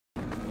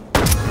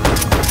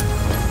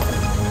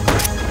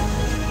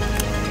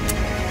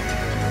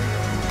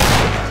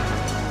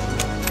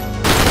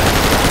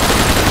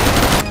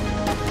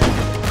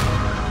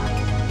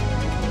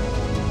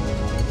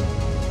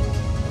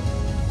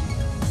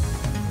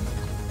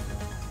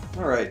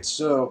Alright,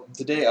 so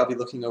today I'll be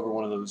looking over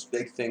one of those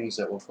big things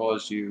that will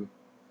cause you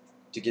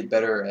to get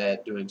better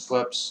at doing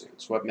sweps,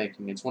 swep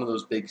making. It's one of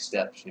those big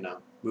steps,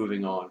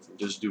 moving on from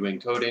just doing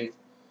coding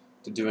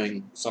to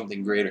doing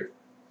something greater,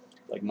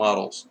 like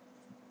models.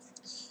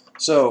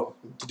 So,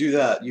 to do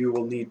that, you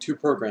will need two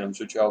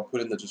programs, which I'll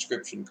put in the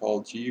description,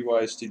 called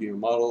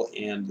GUIStudioMdl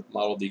and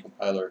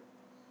MDLDecompiler.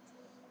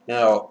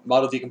 Now,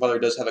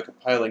 MDLDecompiler does have a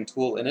compiling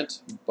tool in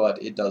it,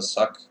 but it does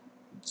suck,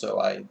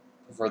 so I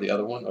prefer the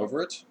other one over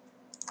it.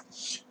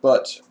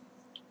 But,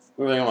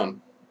 moving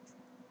on.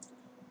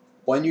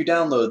 When you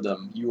download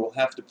them, you will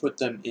have to put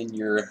them in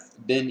your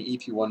bin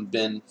ep1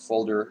 bin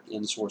folder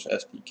in source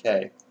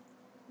SPK,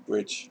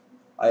 which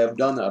I have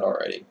done that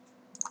already.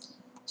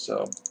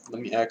 So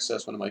let me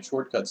access one of my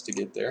shortcuts to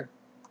get there.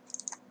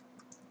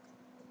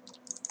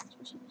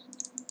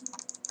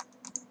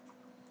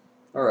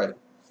 Alright,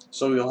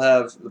 so you'll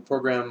have the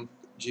program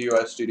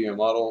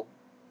GUIStudioMdl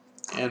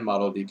and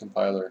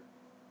MDLDecompiler.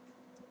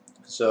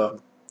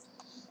 So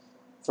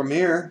from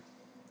here,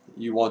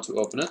 you want to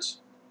open it,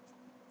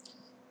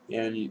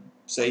 and you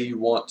say you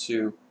want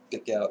to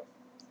pick out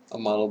a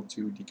model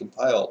to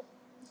decompile.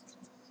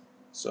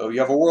 So you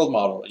have a world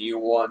model and you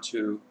want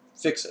to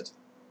fix it.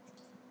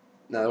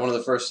 Now, one of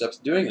the first steps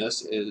of doing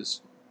this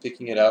is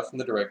picking it out from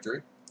the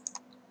directory,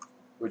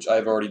 which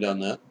I've already done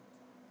that.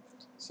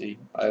 See,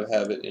 I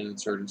have it in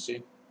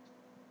insurgency,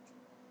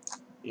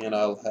 and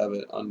I'll have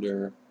it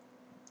under,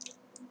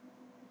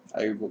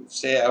 I will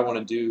say I want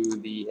to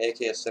do the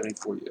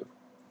AKS74U.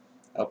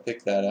 I'll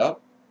pick that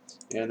out,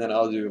 and then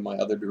I'll do my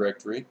other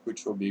directory,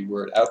 which will be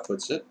where it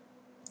outputs it,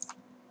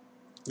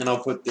 and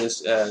I'll put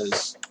this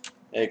as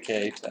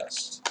AK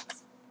test.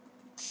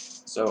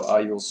 So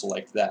I will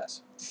select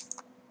that.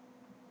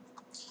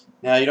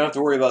 Now you don't have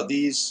to worry about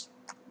these,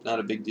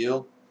 not a big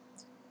deal.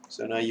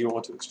 So now you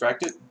want to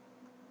extract it.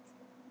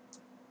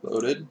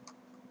 Loaded,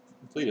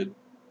 completed.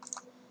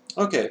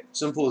 Okay,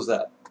 simple as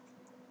that.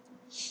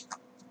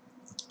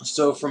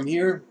 So from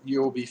here you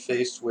will be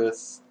faced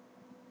with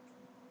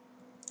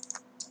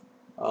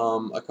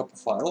a couple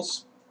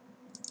files,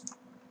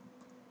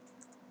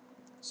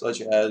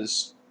 such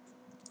as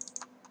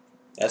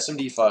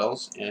SMD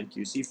files and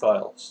QC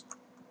files.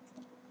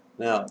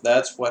 Now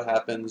that's what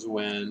happens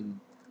when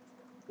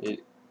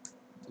it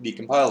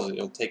decompiles it.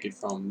 It'll take it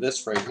from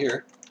this right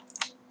here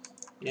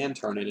and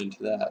turn it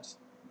into that.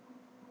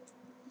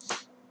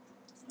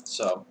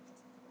 So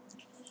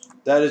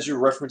that is your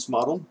reference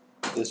model.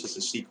 This is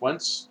a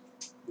sequence,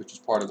 which is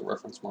part of the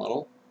reference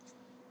model,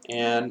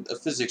 and a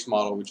physics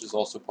model, which is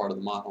also part of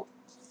the model.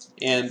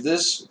 And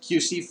this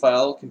QC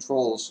file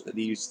controls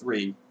these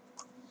three.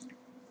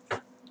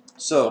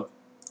 So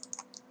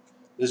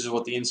this is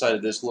what the inside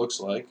of this looks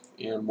like,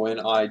 and when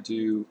I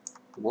do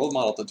the world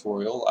model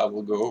tutorial, I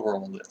will go over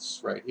all this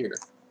right here.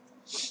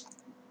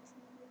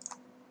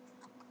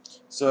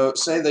 So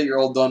say that you're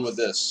all done with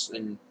this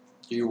and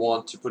you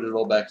want to put it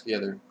all back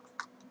together.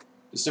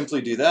 To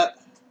simply do that,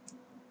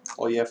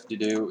 all you have to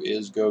do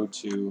is go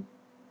to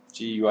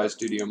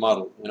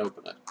GUIStudioMdl and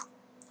open it.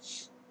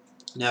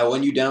 Now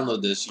when you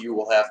download this, you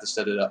will have to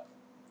set it up.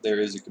 There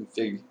is a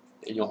config,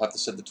 and you'll have to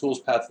set the tools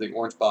path to the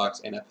orange box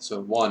in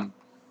episode 1,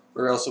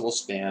 or else it will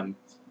spam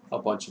a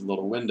bunch of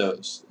little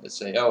windows that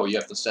say, oh, you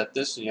have to set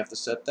this and you have to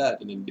set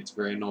that, and it gets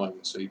very annoying,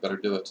 so you better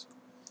do it.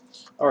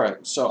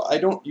 Alright, so I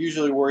don't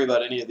usually worry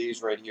about any of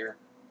these right here.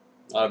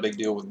 Not a big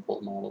deal with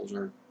world models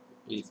or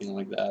anything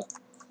like that.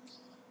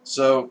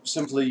 So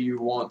simply you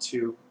want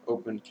to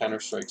open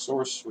Counter-Strike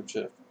source, which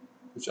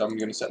I'm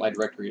going to set my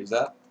directory as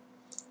that.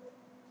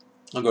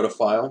 I'll go to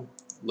File,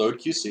 Load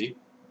QC,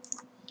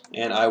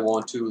 and I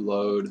want to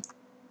load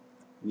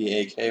the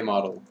AK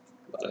model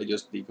that I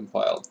just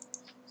decompiled.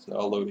 So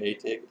I'll load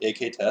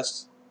AK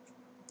test,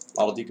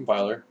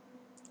 MDLDecompiler.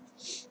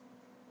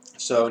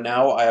 So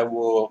now I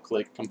will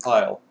click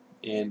compile,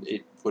 and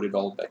it put it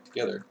all back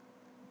together.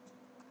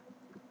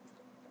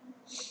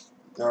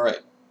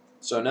 Alright,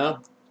 so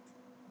now,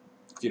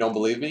 if you don't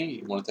believe me,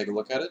 you want to take a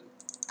look at it,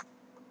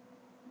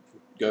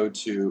 go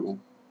to,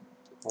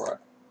 hold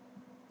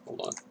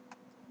on,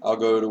 I'll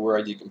go to where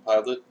I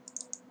decompiled it,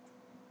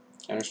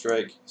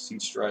 Counter-Strike,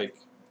 Siege Strike,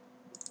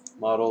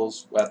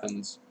 models,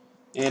 weapons,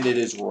 and it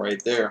is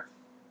right there.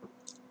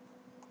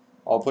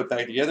 All put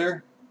back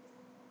together,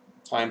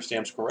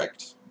 timestamps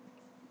correct,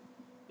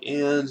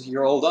 and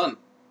you're all done.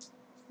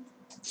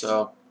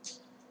 So,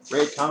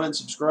 rate, comment,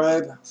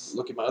 subscribe,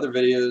 look at my other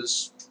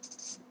videos,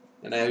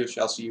 and I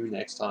shall see you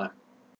next time.